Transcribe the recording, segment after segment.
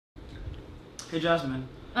Hey Jasmine.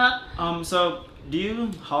 Huh? So do you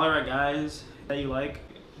holler at guys that you like?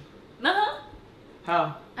 Uh-huh.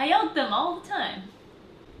 How? I yell at them all the time.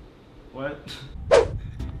 What?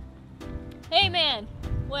 Hey man,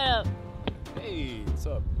 what up? Hey, what's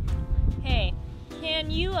up? Hey, can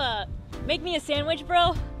you make me a sandwich,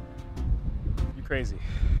 bro? You crazy?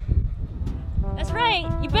 That's right,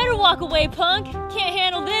 you better walk away, punk. Can't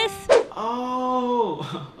handle this.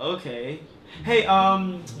 Oh, okay. Hey,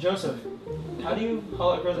 Joseph, how do you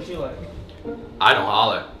holler at girls that you like? I don't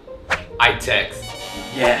holler. I text.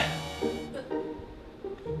 Yeah.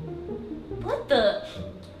 What the?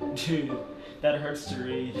 Dude, that hurts to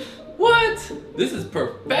read. What? This is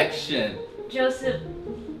perfection. Joseph,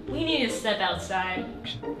 we need to step outside.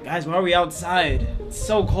 Guys, why are we outside? It's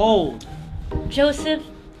so cold. Joseph,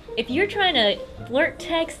 if you're trying to flirt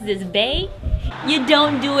text this bae, you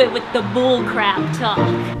don't do it with the bull crap talk.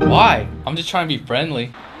 Why? I'm just trying to be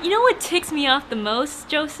friendly. You know what ticks me off the most,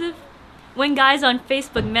 Joseph? When guys on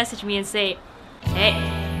Facebook message me and say, hey,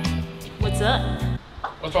 what's up?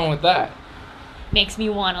 What's wrong with that? Makes me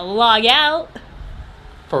want to log out.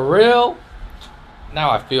 For real? Now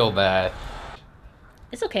I feel bad.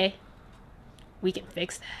 It's okay. We can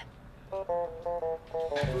fix that.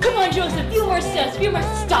 Come on, Joseph, few more steps, few more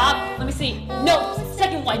steps. Stop! Let me see. No,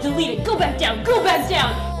 second one, delete it. Go back down, go back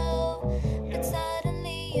down! But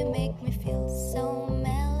suddenly you make me feel so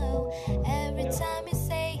mellow. Every time you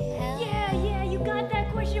say hello. Yeah, you got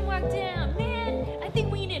that question mark down. Man, I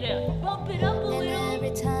think we need to bump it up a little. And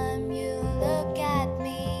every time you look at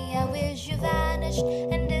me, I wish you vanished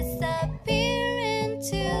and disappear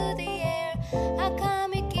into the air. How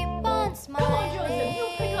come you keep on smiling? Come on, Joseph, you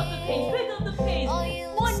pick up the pace, pick up the pace. Oh, you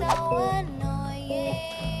look so annoying.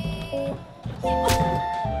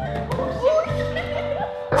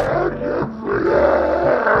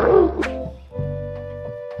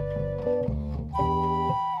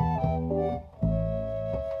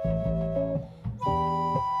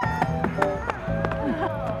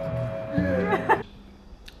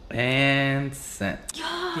 And sent.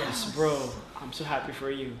 Yes, bro. I'm so happy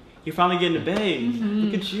for you. You're finally getting a bae.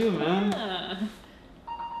 Look at you, man. Yeah.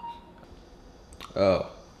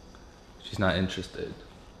 Oh. She's not interested.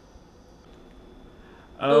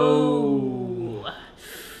 Oh.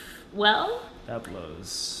 Well, That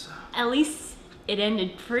blows. at least it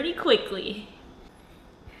ended pretty quickly.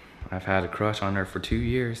 I've had a crush on her for 2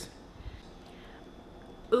 years.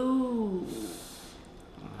 Ooh.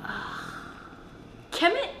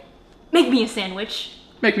 Kemet, make me a sandwich.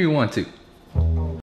 Make me want to.